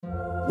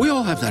We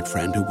all have that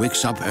friend who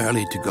wakes up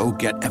early to go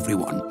get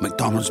everyone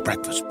McDonald's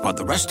breakfast, while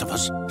the rest of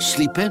us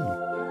sleep in.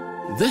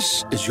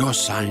 This is your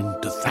sign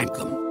to thank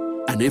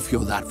them. And if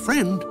you're that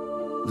friend,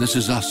 this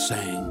is us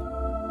saying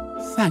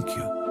thank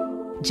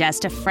you.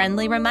 Just a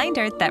friendly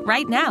reminder that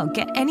right now,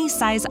 get any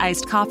size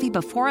iced coffee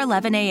before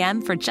 11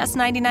 a.m. for just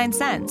 99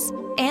 cents.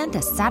 And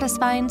a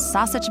satisfying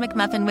sausage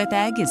McMuffin with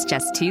egg is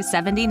just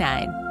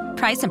 $2.79.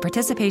 Price and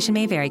participation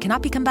may vary.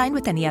 Cannot be combined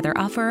with any other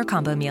offer or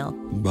combo meal.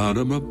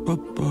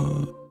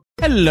 Ba-da-ba-ba-ba.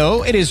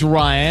 Hello, it is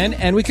Ryan,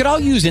 and we could all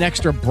use an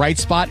extra bright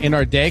spot in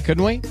our day,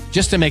 couldn't we?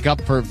 Just to make up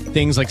for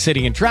things like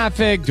sitting in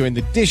traffic, doing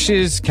the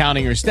dishes,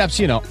 counting your steps,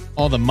 you know,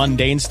 all the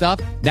mundane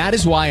stuff. That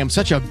is why I'm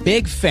such a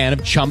big fan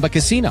of Chumba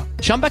Casino.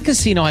 Chumba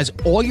Casino has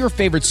all your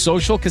favorite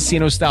social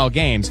casino-style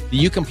games that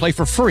you can play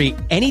for free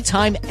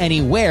anytime,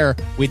 anywhere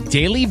with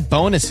daily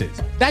bonuses.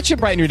 That should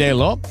brighten your day a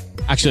little.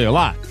 Actually, a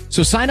lot.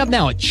 So sign up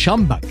now at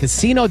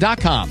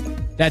ChumbaCasino.com.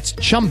 That's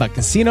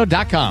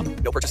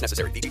ChumbaCasino.com. No purchase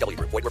necessary. VGW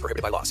Group. Void where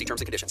prohibited by law. See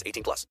terms and conditions.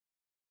 18+.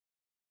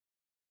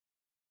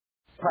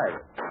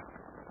 Pirates.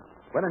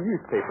 When a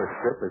newspaper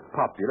strip as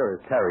popular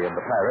as Terry and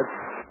the Pirates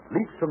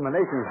leaks from the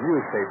nation's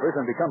newspapers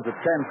and becomes a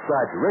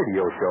transcribed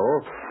radio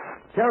show,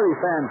 Terry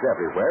fans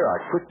everywhere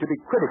are quick to be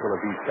critical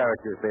of these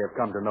characters they have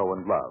come to know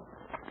and love.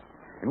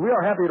 And we are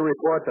happy to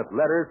report that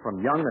letters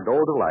from young and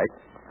old alike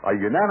are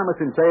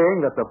unanimous in saying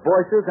that the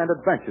voices and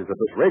adventures of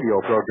this radio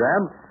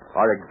program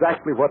are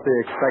exactly what they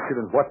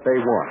expected and what they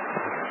want.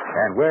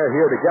 And we're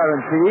here to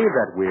guarantee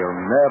that we'll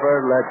never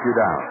let you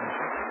down.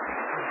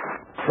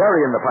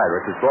 Terry and the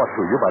Pirates is brought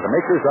to you by the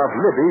makers of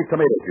Libby's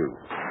Tomato Juice,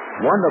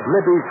 one of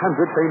Libby's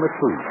 100 famous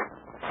foods.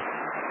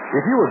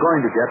 If you were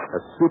going to get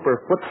a super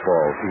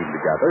football team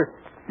together,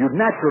 you'd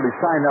naturally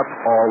sign up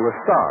all the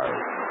stars.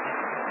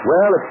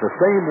 Well, it's the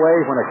same way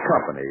when a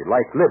company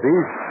like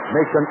Libby's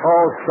makes an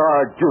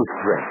all-star juice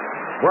drink,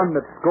 one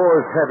that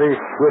scores heavy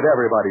with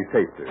everybody's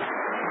tasters.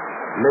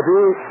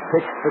 Libby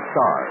picks the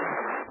stars.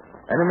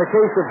 And in the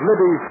case of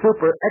Libby's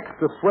super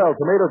extra swell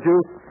tomato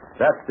juice,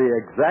 that's the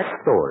exact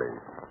story.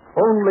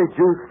 Only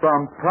juice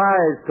from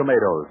prize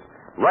tomatoes,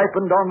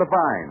 ripened on the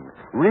vine.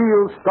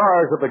 Real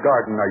stars of the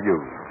garden are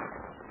used.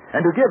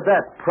 And to give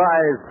that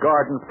prize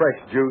garden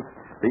fresh juice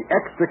the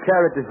extra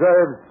care it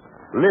deserves,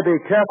 Libby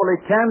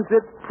carefully cans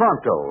it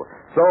pronto,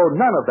 so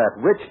none of that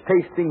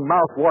rich-tasting,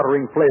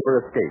 mouth-watering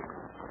flavor escapes.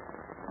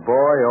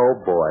 Boy, oh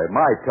boy,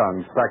 my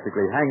tongue's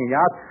practically hanging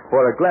out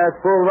for a glass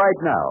full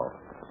right now.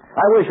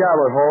 I wish I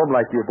were home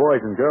like you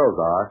boys and girls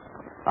are.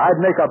 I'd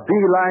make a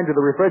beeline to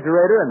the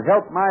refrigerator and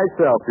help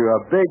myself to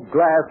a big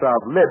glass of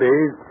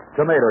Libby's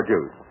tomato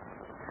juice.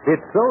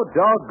 It's so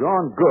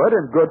doggone good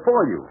and good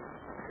for you.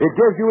 It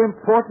gives you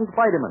important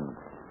vitamins.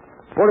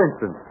 For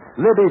instance,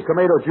 Libby's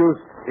tomato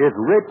juice is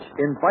rich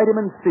in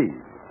vitamin C.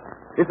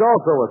 It's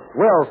also a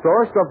swell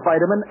source of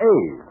vitamin A.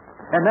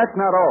 And that's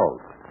not all.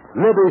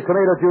 Libby's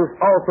tomato juice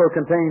also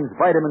contains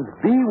vitamins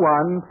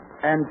B1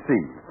 and C.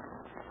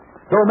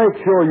 So make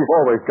sure you've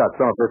always got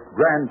some of this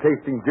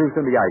grand-tasting juice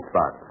in the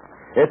icebox.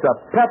 It's a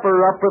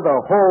pepper-up for the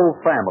whole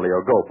family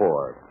will go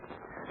for.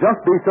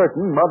 Just be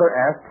certain Mother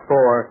asks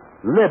for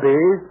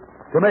Libby's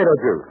tomato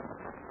juice.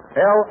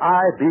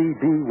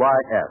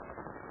 L-I-B-B-Y-S.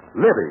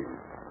 Libby's.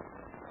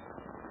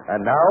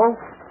 And now,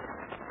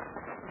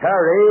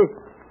 Harry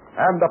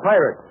and the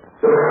Pirates.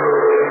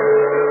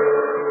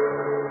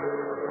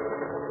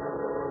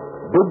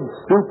 Big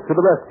Stoop to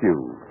the rescue.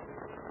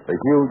 The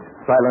huge,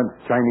 silent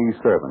Chinese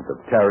servant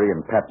of Terry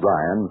and Pat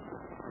Ryan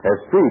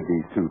has freed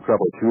these two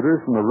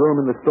troubleshooters from the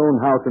room in the stone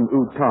house in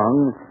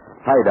Utong,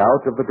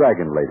 hideout of the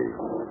Dragon Lady.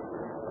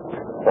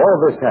 All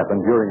this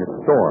happened during a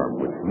storm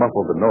which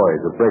muffled the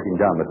noise of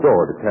breaking down the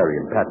door to Terry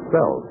and Pat's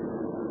cells.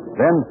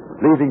 Then,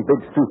 leaving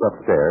Big Stoop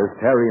upstairs,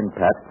 Terry and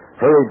Pat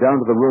hurried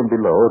down to the room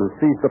below to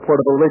seize the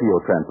portable radio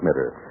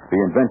transmitter,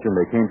 the invention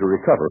they came to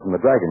recover from the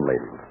Dragon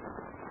Lady.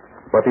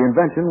 But the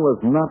invention was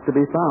not to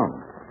be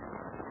found.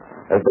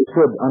 As they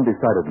stood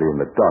undecidedly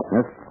in the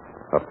darkness,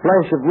 a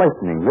flash of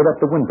lightning lit up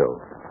the window.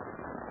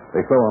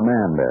 They saw a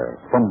man there,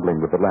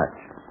 fumbling with the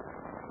latch.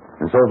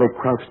 And so they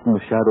crouched in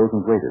the shadows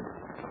and waited.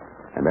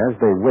 And as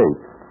they wait,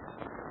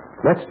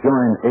 let's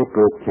join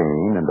April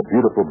Kane and the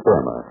beautiful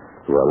Burma,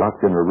 who are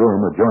locked in a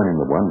room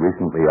adjoining the one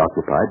recently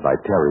occupied by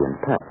Terry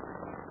and Pat.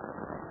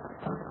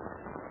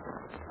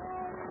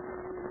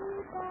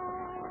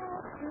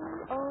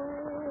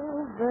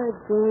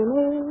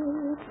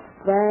 Virginia,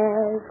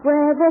 there's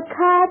where the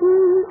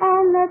cotton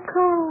and the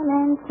corn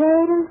and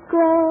potatoes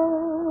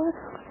grow.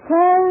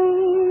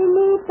 Carry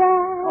me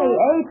back. Hey,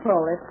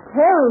 April, it's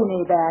carry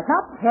me back,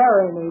 not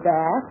carry me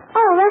back.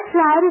 Oh, that's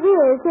right, it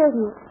is,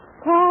 isn't it?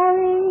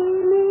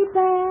 Carry me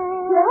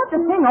back. You have to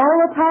sing all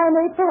the time,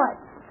 April.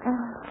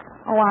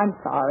 Oh, I'm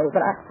sorry, but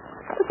I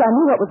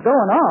knew what was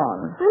going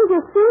on. I'm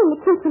just saying to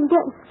keep from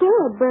getting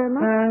scared, Burma.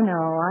 I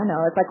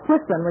know. It's like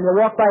whistling when you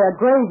walk by a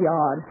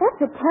graveyard.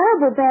 That's a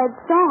terrible bad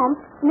storm.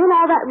 And then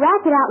all that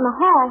racket out in the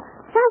hall.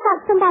 Sounds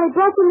like somebody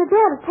broke in the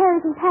door to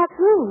Terry's and Pat's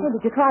room. Hey,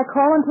 did you try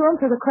calling to him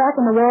through the crack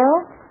in the wall?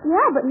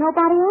 Yeah, but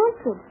nobody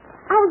answered.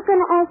 I was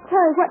going to ask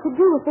Terry what to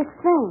do with this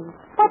thing.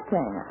 What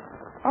thing?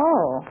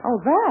 Oh,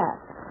 that.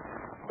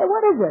 Hey,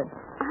 what is it?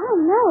 I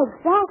don't know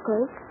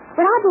exactly,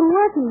 but I've been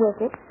working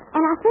with it,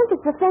 and I think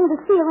it's the thing to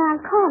see around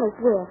corners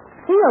with.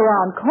 See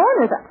around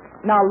corners?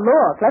 Now,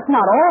 look, let's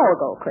not all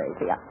go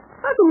crazy.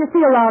 How can you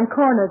see around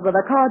corners with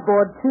a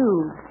cardboard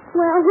tube?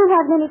 Well, we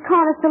haven't any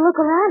corners to look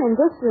around in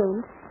this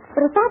room,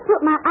 but if I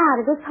put my eye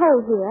to this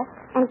hole here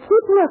and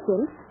keep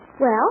looking,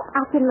 well,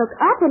 I can look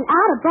up and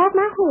out above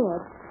my head.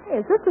 Hey,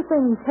 is this the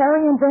thing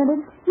Terry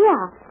invented?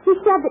 Yeah, he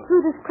shoved it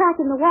through this crack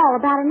in the wall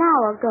about an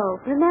hour ago,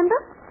 remember?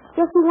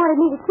 Guess he wanted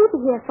me to keep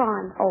it here for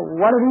him. Oh,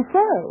 what did he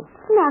say?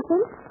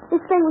 Nothing. This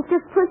thing was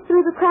just pushed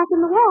through the crack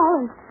in the wall,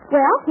 and,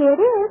 well, here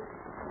it is.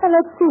 Well,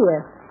 let's see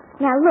it.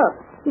 Now,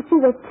 look. You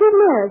see, there's two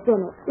mirrors in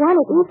it, one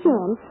at each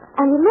end,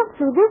 and you look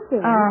through this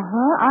end.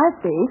 Uh-huh, I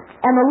see.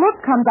 And the look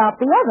comes out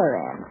the other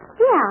end.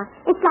 Yeah,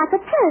 it's like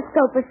a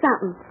periscope or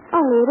something,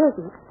 only it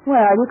isn't.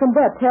 Well, you can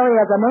bet Terry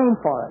has a name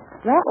for it.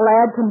 That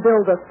lad can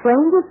build the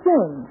strangest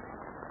things.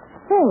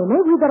 Hey,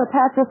 maybe we better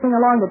pass this thing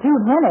along to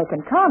Jude Hennick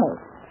and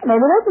Connie.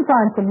 Maybe they can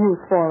find some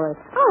use for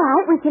it. All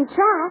right, we can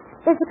try.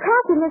 There's a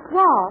crack in this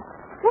wall.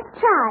 Let's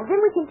try.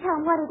 Then we can tell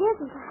them what it is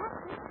and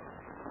perhaps...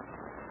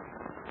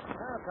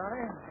 Well,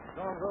 Connie,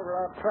 storm's over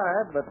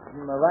outside, but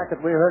from the racket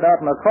we heard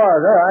out in the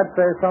corridor, I'd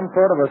say some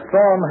sort of a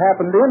storm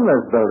happened in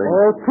this building.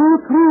 Oh, too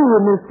true,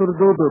 Mr.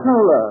 Doodle.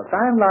 Now, look,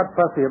 I'm not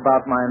fussy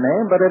about my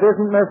name, but it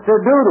isn't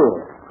Mr.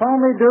 Doodle. Call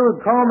me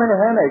Dude, call me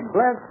Hennig.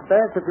 Bless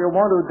Bess if you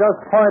want to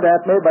just point at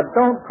me, but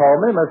don't call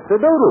me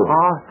Mr. Doodle.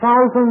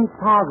 Thousand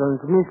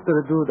pardons, Mr.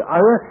 Doodle.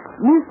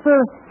 Mr.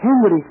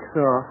 Henrik,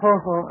 sir.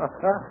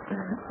 Okay,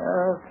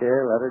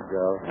 let it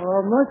go.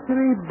 Must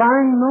be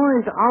bang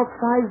noise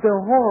outside the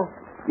hall.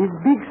 Is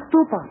big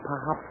stupa,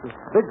 perhaps.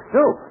 Big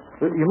Stoop?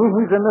 You mean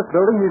he's in this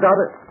building? He's out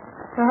of...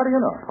 How do you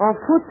know?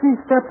 Footsie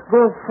steps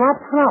go flop,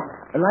 flop,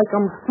 like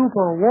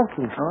stupa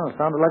walking. Oh,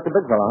 sounded like the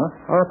big fella,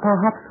 huh?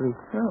 Perhaps.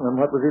 Well, then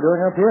what was he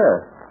doing up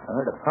here? I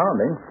heard a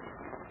pounding.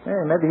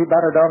 Hey, maybe he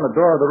battered down the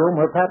door of the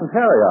room where Pat and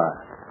Terry are.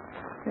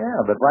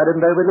 Yeah, but why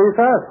didn't they release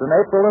us and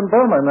April and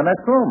Wilma in the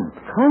next room?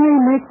 Connie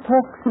make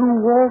talk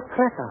through wall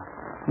cracker.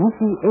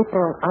 Missy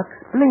April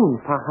explain,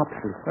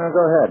 perhaps. Now,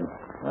 go ahead.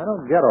 I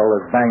don't get all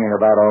this banging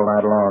about all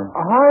night long.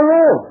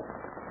 Hello.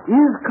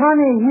 Is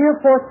Connie here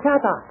for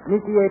chatter,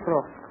 Missy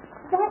April?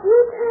 Is that you,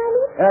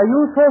 Connie?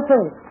 You so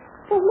say.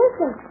 Hey,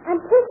 listen, I'm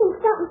pushing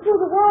something through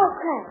the wall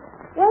crack.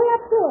 Way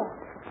up here.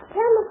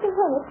 Tell Mr.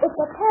 Hennig it's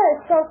a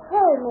periscope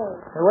Terry made.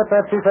 Hey, what's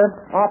that she said?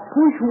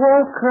 Push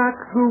wall crack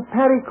through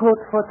petticoat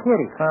for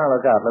Terry. Oh,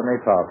 look out. Let me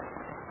talk.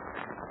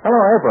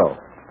 Hello, April.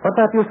 What's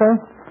that you say?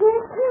 Here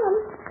it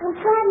comes. I'm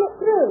trying it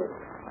through.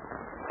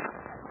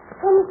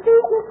 Can you see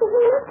it, Mr.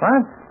 Hennig?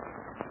 What?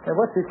 Hey,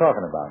 what's she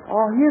talking about?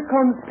 Here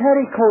comes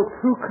petticoat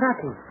through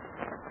cracking.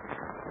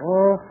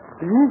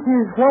 This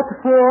is what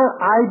for,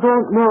 I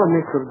don't know,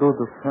 Mr.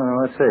 Doodle.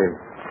 Let's see.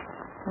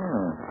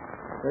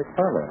 Very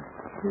clever.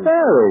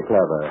 Very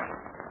clever.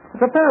 It's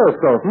a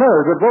periscope,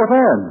 mirrors at both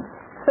ends.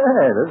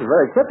 Hey, this is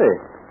very trippy.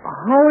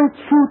 How it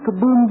shoot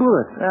boom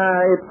bullets?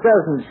 It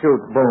doesn't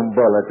shoot boom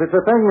bullets. It's a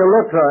thing you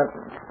look for.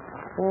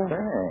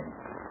 Hey,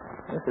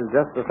 this is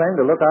just the thing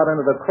to look out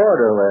into the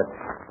corridor with.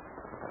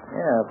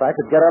 Yeah, if I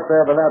could get up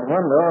there by that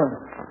window,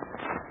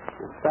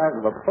 the size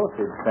of a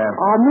postage stamp.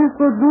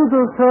 Mr.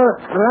 Doodle, sir,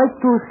 like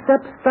to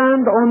step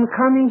stand on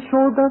Connie's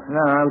shoulder?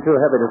 No, I'm too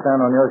heavy to stand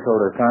on your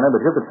shoulders, Connie,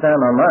 but you could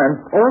stand on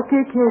mine.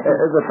 Okay, kid.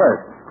 The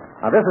first.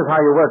 Now, this is how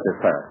you work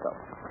this periscope.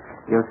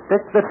 You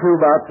stick the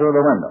tube out through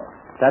the window.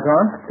 That's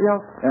on? Yeah.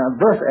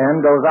 This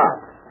end goes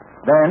out.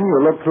 Then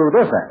you look through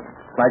this end,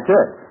 like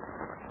this.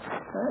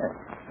 Hey,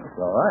 that's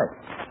all right.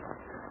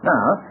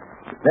 Now,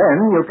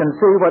 then you can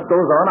see what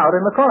goes on out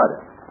in the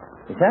corridor.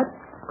 Is that?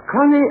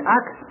 Connie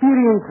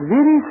experience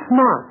very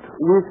smart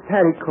with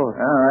petticoat.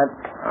 All right.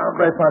 I'll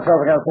brace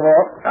myself against the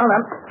wall. Now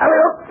then. Alley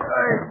up.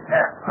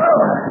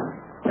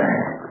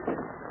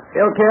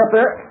 You okay up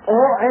there?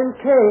 And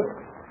Kate,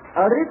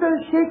 a little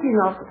shaky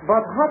enough,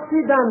 but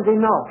hotly done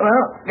enough.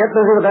 Well, get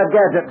busy with that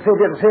gadget and see if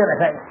you can see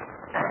anything.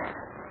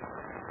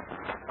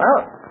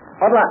 Well,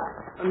 what's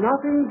that?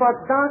 Nothing but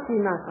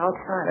darkness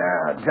outside.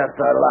 Yeah, just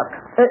our luck.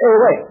 Hey,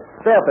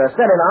 wait. Stay up there.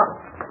 Steady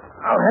now.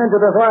 I'll hand you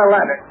this wire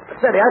lantern.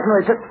 Steady, I can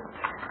reach it.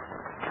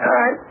 All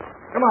right.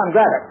 Come on,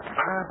 grab it.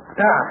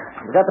 Now,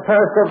 you got the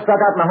periscope stuck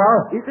out in the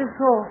hall? It is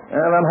so. And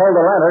then hold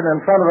the lantern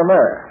in front of the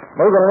mirror.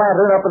 Move the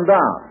lantern up and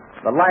down.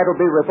 The light will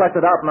be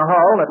reflected out in the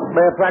hall, and it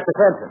may attract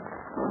attention.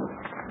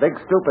 Big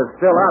Stoop is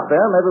still out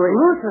there. Maybe we...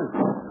 Listen.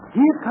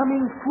 Here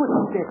coming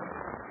footsteps.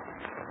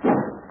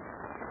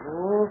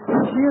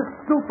 Here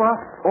stupa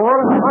or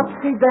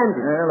hotly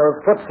dandy. Yeah,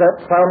 those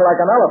footsteps sound like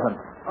an elephant.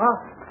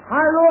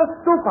 Hello,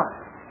 stupa.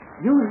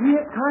 You hear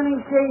Connie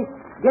say,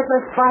 get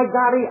us by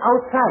Gary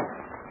outside.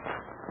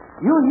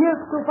 You hear,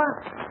 stupa?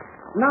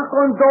 Knock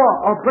on door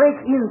or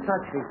break in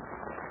such thing.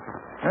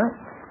 Huh?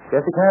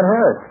 Guess he can't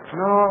hear us.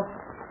 No.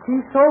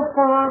 He's so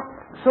far,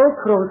 so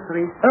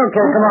closely.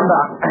 Okay, come on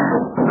down.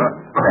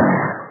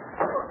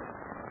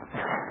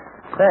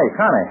 Say,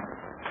 Connie,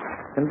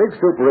 can Big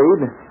Stoop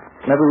read?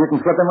 Maybe we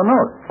can slip him a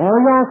note.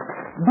 Yes.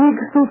 Big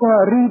stupa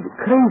read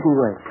crazy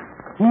way.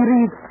 He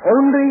reads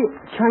only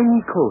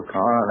Chinese code.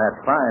 Oh,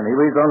 that's fine. He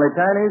reads only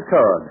Chinese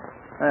code.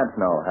 That's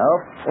no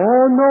help.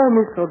 Oh, no,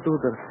 Mr.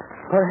 Doodle.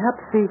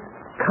 Perhaps the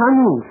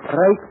Connie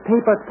writes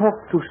paper talk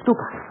to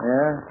Stupa.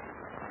 Yeah?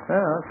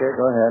 Oh, okay,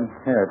 go ahead.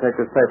 Here, take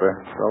this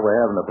paper. It's all we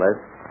have in the place.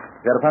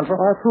 Got a pencil?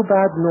 Oh, too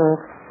bad, no.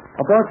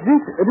 About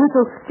this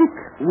little stick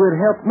will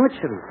help much.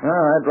 All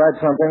right, write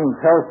something.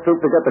 Tell Stoop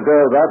to get the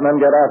girls out and then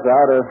get us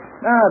out.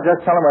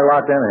 Just tell them we're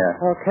locked in here.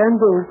 Oh, can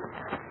do.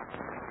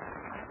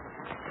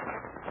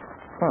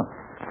 Huh.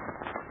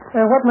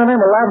 Hey, what in the name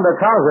of lavender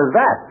cows is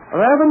that?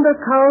 Lavender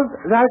cows,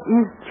 that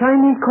is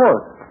Chinese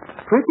code.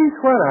 Pretty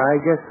swear, I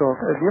guess so.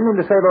 Do you mean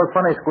to say those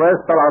funny squares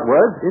spell out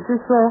words? It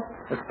is so.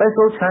 A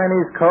special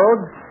Chinese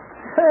code?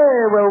 Hey,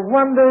 well,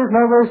 wonders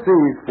never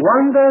cease.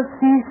 Wonder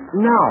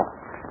cease now.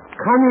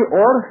 Connie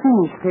all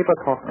finish paper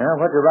talk. Yeah,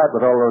 what'd you write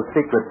with all those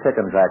secret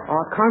chicken tracks?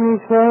 Connie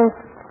says,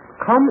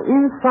 come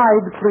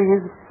inside,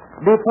 please,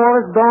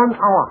 before dawn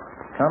hour.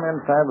 Come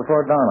inside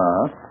before dawn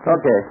hour, huh?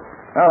 Okay.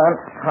 Well, then,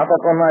 hop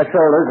up on my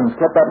shoulders and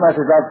slip that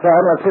message outside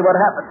and let's see what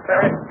happens.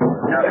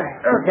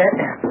 Okay.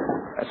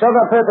 Shove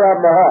that paper out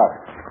in the hall.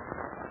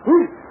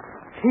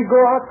 She go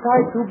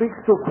outside too big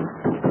soup.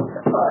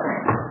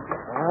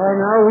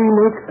 Now we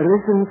make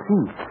listen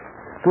see.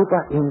 Stupa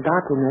in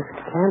darkness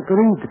can't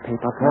read the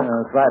paper talk.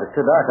 That's right. It's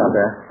too dark out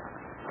there.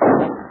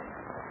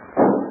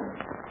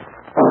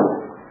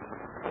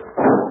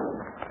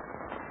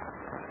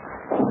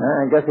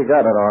 I guess he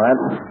got it all right.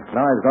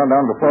 Now he's gone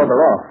down before the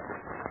law.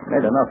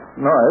 Made enough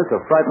noise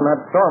to frighten that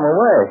storm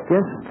away.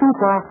 Yes,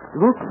 Stupa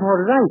looks all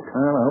right.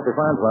 Well, I hope he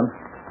finds one.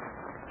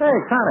 Hey,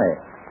 Connie,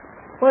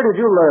 where did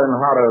you learn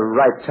how to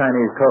write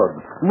Chinese code?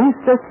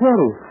 Mr.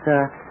 Terry,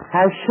 sir,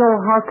 has shown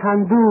how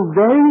can do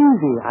very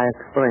easy, I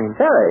explained.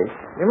 Terry?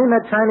 You mean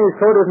that Chinese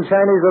code isn't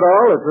Chinese at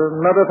all? It's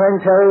another thing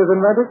Terry has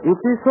invented? It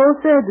is so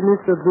said,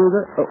 Mr.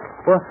 Doodle.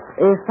 For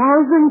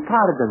 1,000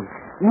 pardons,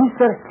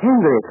 Mr.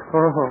 Hendrick.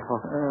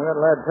 That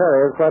lad Terry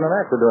has quite an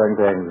act of doing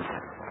things.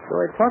 So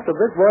he taught the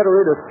big boy to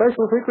read a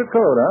special secret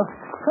code, huh?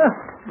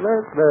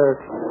 Look,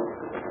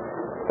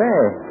 Say,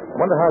 I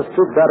wonder how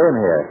Stoop got in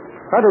here.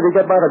 How did he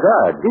get by the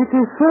guard? It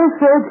is so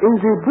said in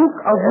the book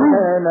of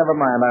never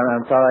mind.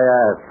 I'm sorry I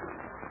asked.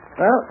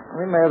 Well,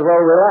 we may as well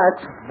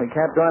relax. We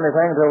can't do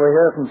anything until we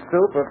hear from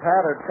Stoop or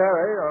Pat or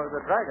Terry or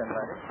the Dragon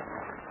Lady.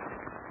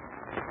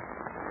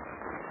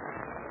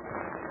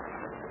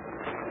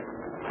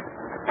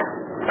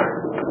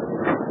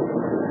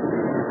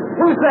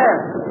 Who's there?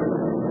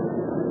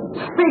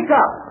 Speak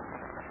up.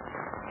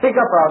 Speak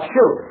up or I'll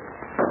shoot.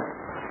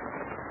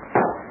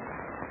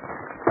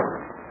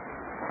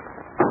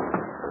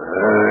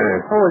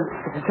 Oh,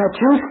 is that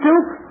you,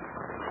 Stoop?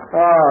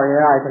 Oh,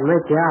 yeah, I can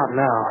make you out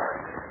now.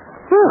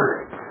 Whew.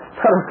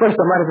 Thought at first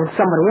it might have been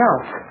somebody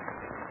else.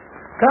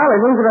 Golly,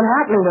 things have been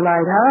happening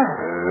tonight, huh?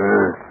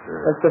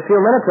 Just a few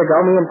minutes ago,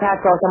 me and Pat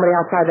saw somebody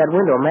outside that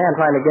window, a man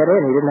trying to get in.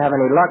 He didn't have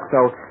any luck,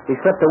 so he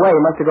slipped away.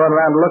 He must have gone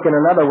around to look in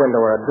another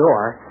window or a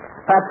door.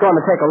 Pat's going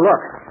to take a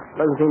look.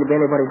 Doesn't seem to be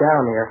anybody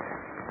down here.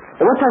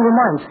 Hey, what's on your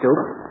mind, Stoop?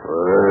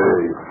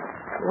 Hey.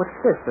 What's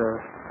this,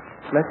 a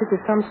message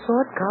of some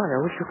sort? Golly,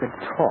 I wish you could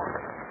talk.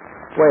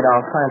 Wait,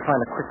 I'll try and find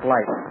a quick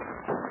light.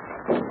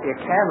 Maybe a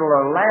candle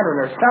or a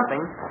lantern or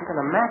something. Even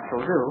a match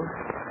will do.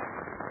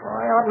 Well,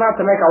 I ought not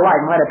to make a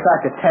light. Might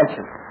attract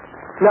attention.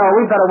 No,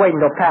 we'd better wait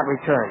until Pat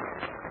returns.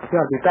 He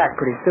ought to be back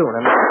pretty soon.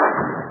 It's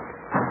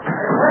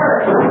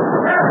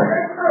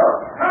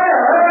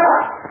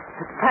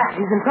Pat.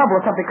 He's in trouble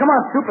or something. Come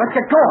on, Stoop. Let's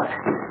get going.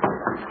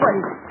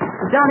 Wait,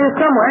 he's down here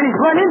somewhere. He's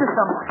run into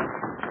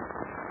someone.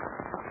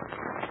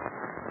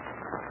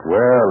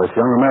 Well, this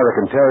young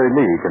American Terry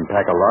Lee can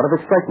pack a lot of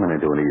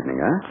excitement into an evening,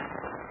 huh?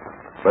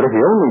 But if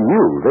he only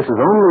knew this is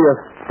only a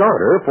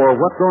starter for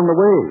what's on the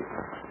way.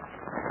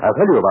 I'll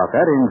tell you about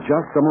that in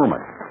just a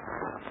moment.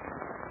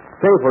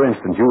 Say, for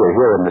instance, you were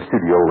here in the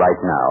studio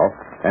right now,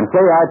 and say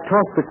I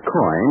tossed a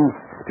coin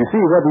to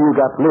see whether you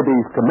got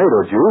Libby's tomato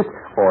juice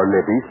or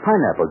Libby's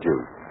pineapple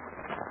juice.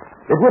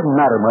 It wouldn't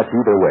matter much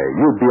either way.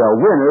 You'd be a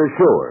winner,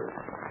 sure.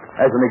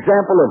 As an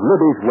example of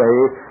Libby's way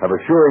of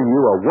assuring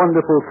you a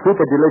wonderful,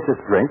 super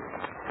delicious drink,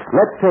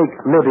 let's take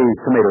Libby's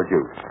tomato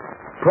juice.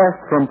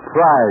 Pressed from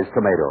prize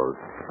tomatoes.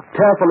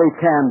 Carefully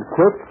canned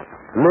quick,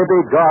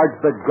 Libby guards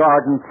the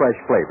garden fresh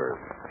flavor.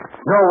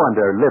 No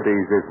wonder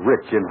Libby's is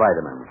rich in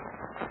vitamins.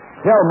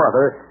 Tell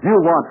Mother you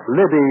want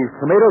Libby's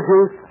tomato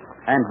juice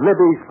and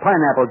Libby's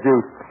pineapple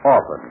juice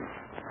often.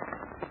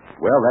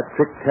 Well, that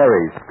trick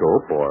Terry's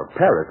scope, or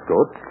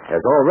periscope,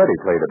 has already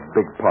played a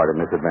big part in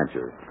this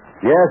adventure.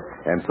 Yes,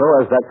 and so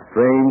has that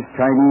strange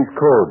Chinese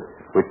code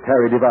which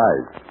Terry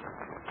devised.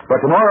 But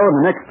tomorrow and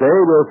the next day,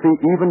 we'll see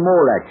even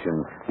more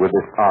action with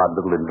this odd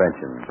little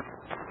invention.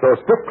 So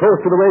stick close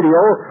to the radio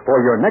for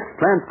your next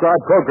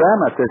transcribed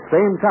program at this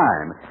same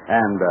time.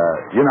 And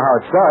you know how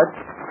it starts.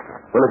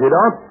 Well, if you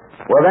don't,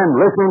 well then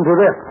listen to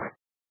this.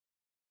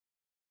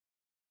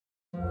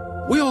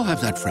 We all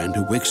have that friend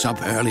who wakes up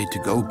early to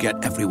go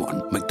get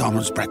everyone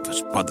McDonald's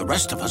breakfast, while the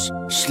rest of us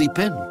sleep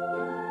in.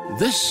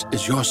 This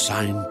is your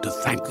sign to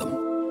thank them.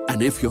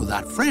 And if you're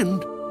that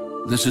friend,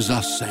 this is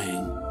us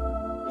saying,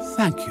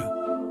 Thank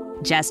you.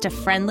 Just a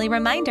friendly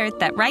reminder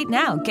that right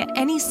now, get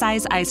any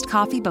size iced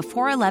coffee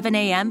before 11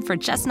 a.m. for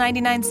just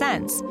 99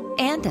 cents.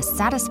 And a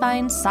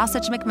satisfying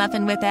sausage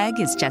McMuffin with egg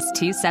is just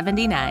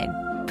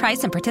 $2.79.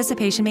 Price and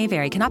participation may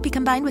vary. Cannot be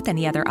combined with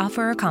any other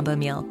offer or combo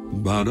meal.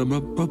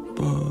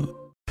 Ba-da-ba-ba-ba.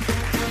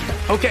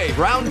 Okay,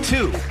 round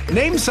two.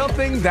 Name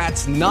something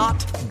that's not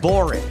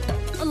boring.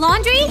 A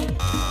laundry?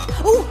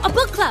 Ooh, a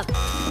book club.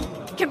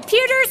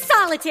 Computer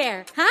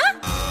solitaire, huh?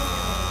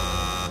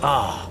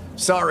 Ah, oh,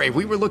 sorry.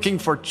 We were looking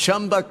for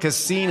Chumba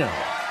Casino.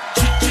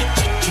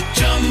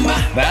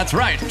 That's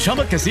right.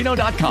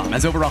 ChumbaCasino.com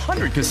has over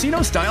 100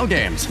 casino-style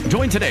games.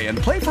 Join today and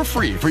play for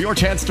free for your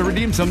chance to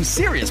redeem some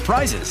serious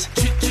prizes.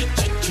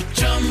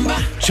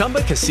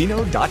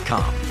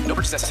 ChumbaCasino.com. No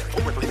purchase necessary.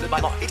 Void where prohibited by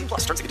law. 18+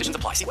 terms and conditions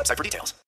apply. See website for details.